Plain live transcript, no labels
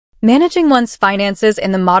Managing one's finances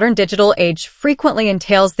in the modern digital age frequently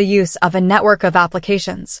entails the use of a network of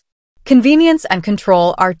applications. Convenience and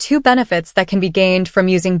control are two benefits that can be gained from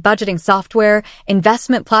using budgeting software,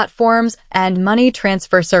 investment platforms, and money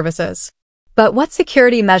transfer services. But what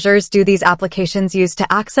security measures do these applications use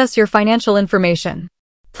to access your financial information?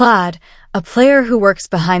 Plaid, a player who works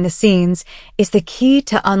behind the scenes, is the key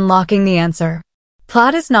to unlocking the answer.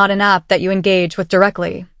 Plaid is not an app that you engage with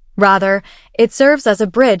directly. Rather, it serves as a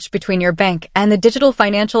bridge between your bank and the digital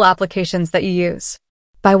financial applications that you use.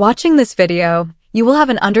 By watching this video, you will have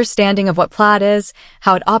an understanding of what Plaid is,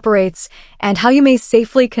 how it operates, and how you may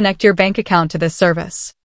safely connect your bank account to this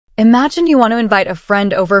service. Imagine you want to invite a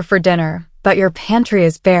friend over for dinner, but your pantry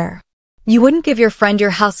is bare. You wouldn't give your friend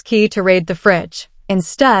your house key to raid the fridge.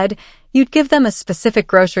 Instead, you'd give them a specific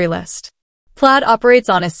grocery list. Plaid operates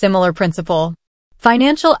on a similar principle.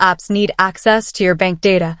 Financial apps need access to your bank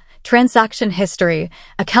data, transaction history,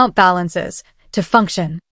 account balances, to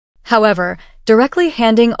function. However, directly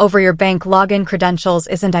handing over your bank login credentials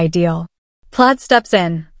isn't ideal. Plaid steps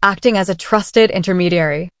in, acting as a trusted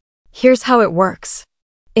intermediary. Here's how it works.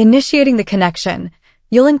 Initiating the connection,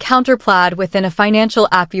 you'll encounter Plaid within a financial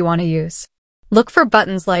app you want to use. Look for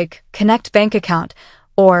buttons like Connect Bank Account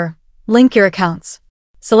or Link Your Accounts.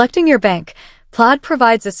 Selecting your bank, Plaid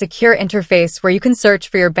provides a secure interface where you can search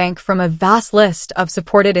for your bank from a vast list of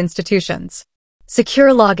supported institutions.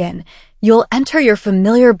 Secure login. You'll enter your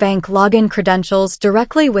familiar bank login credentials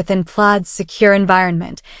directly within Plaid's secure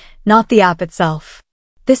environment, not the app itself.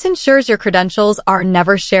 This ensures your credentials are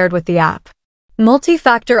never shared with the app.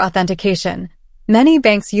 Multi-factor authentication. Many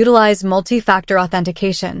banks utilize multi-factor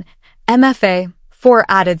authentication, MFA, for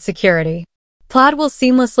added security. Plaid will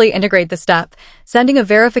seamlessly integrate the step, sending a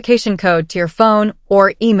verification code to your phone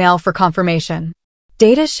or email for confirmation.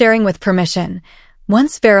 Data sharing with permission.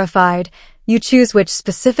 Once verified, you choose which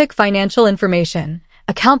specific financial information,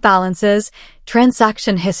 account balances,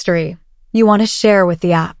 transaction history, you want to share with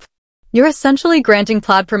the app. You're essentially granting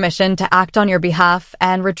Plaid permission to act on your behalf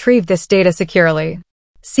and retrieve this data securely.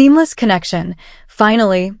 Seamless connection.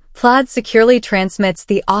 Finally, Plaid securely transmits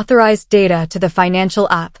the authorized data to the financial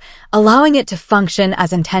app, allowing it to function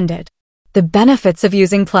as intended. The benefits of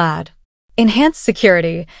using Plaid. Enhanced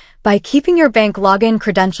security. By keeping your bank login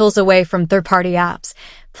credentials away from third-party apps,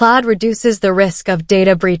 Plaid reduces the risk of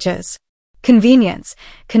data breaches. Convenience.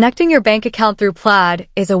 Connecting your bank account through Plaid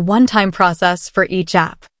is a one-time process for each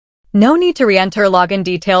app. No need to re-enter login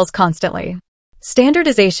details constantly.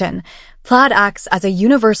 Standardization. Plaid acts as a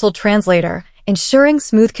universal translator, ensuring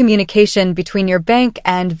smooth communication between your bank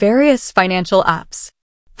and various financial apps.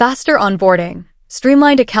 Faster onboarding.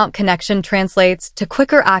 Streamlined account connection translates to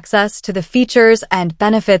quicker access to the features and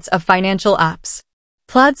benefits of financial apps.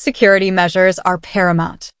 Plaid's security measures are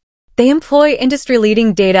paramount. They employ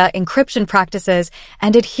industry-leading data encryption practices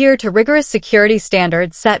and adhere to rigorous security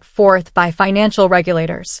standards set forth by financial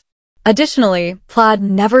regulators. Additionally, Plaid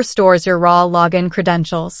never stores your raw login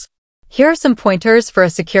credentials. Here are some pointers for a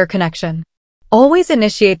secure connection. Always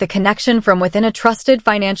initiate the connection from within a trusted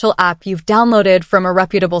financial app you've downloaded from a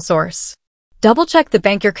reputable source. Double-check the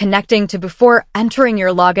bank you're connecting to before entering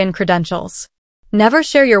your login credentials. Never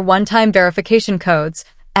share your one-time verification codes,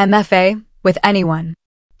 MFA, with anyone.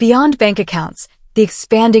 Beyond bank accounts, the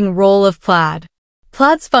expanding role of Plaid.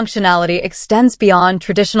 Plaid's functionality extends beyond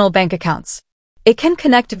traditional bank accounts. It can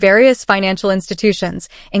connect various financial institutions,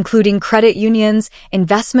 including credit unions,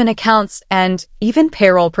 investment accounts, and even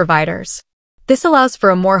payroll providers. This allows for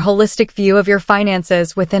a more holistic view of your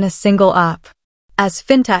finances within a single app. As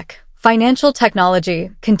fintech, financial technology,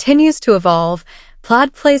 continues to evolve,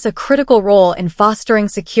 Plaid plays a critical role in fostering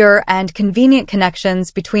secure and convenient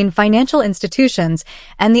connections between financial institutions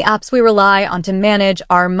and the apps we rely on to manage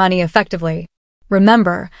our money effectively.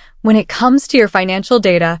 Remember, when it comes to your financial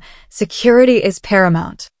data, security is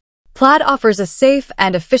paramount. Plaid offers a safe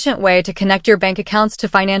and efficient way to connect your bank accounts to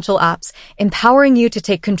financial apps, empowering you to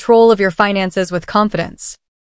take control of your finances with confidence.